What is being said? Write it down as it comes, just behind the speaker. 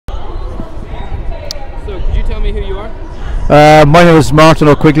me who you are? My name is Martin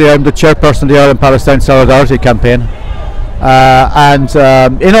O'Quigley. I'm the chairperson of the Ireland-Palestine Solidarity Campaign. In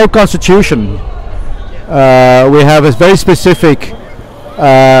our constitution, we have a very specific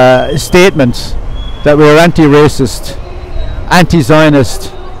statement that we are anti-racist,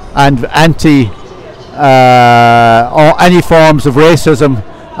 anti-Zionist, and anti any forms of racism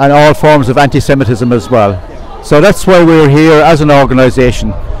and all forms of anti-Semitism as well. So that's why we're here as an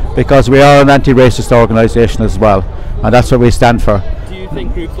organisation, because we are an anti-racist organisation as well, and that's what we stand for. Do you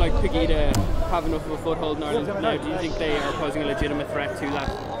think groups like Pegida have enough of a foothold in Ireland now? Do you think they are posing a legitimate threat to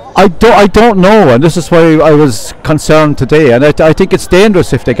that? I don't know, and this is why I was concerned today, and I think it's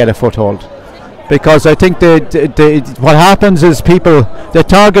dangerous if they get a foothold, because I think what happens is they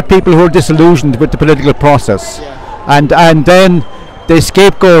target people who are disillusioned with the political process, and then they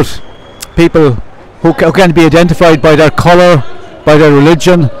scapegoat people who can be identified by their colour, by their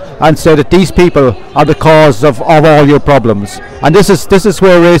religion, and say that these people are the cause of all your problems. And this is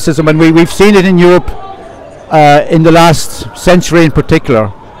where racism, and we've seen it in Europe in the last century in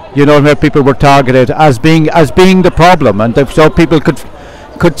particular, you know, where people were targeted as being the problem, and so people could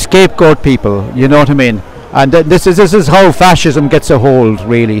scapegoat people, you know what I mean? And this is how fascism gets a hold,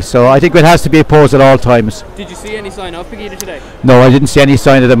 really. So I think it has to be opposed at all times. Did you see any sign of Pegida today? No, I didn't see any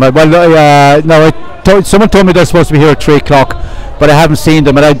sign of them. Well, no, someone told me they're supposed to be here at 3 o'clock, but I haven't seen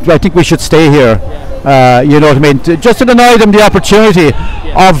them, and I think we should stay here. Yeah. You know what I mean? Just to deny them the opportunity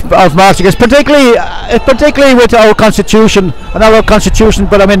of marching, particularly with our constitution,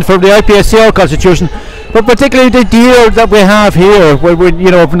 but I mean for the IPSC constitution, but particularly the year that we have here, where we,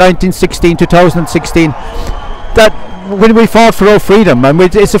 you know, of 2016, that when we fought for our freedom, and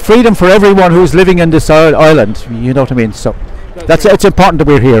it's a freedom for everyone who's living in this island. You know what I mean? So it's important that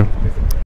we're here.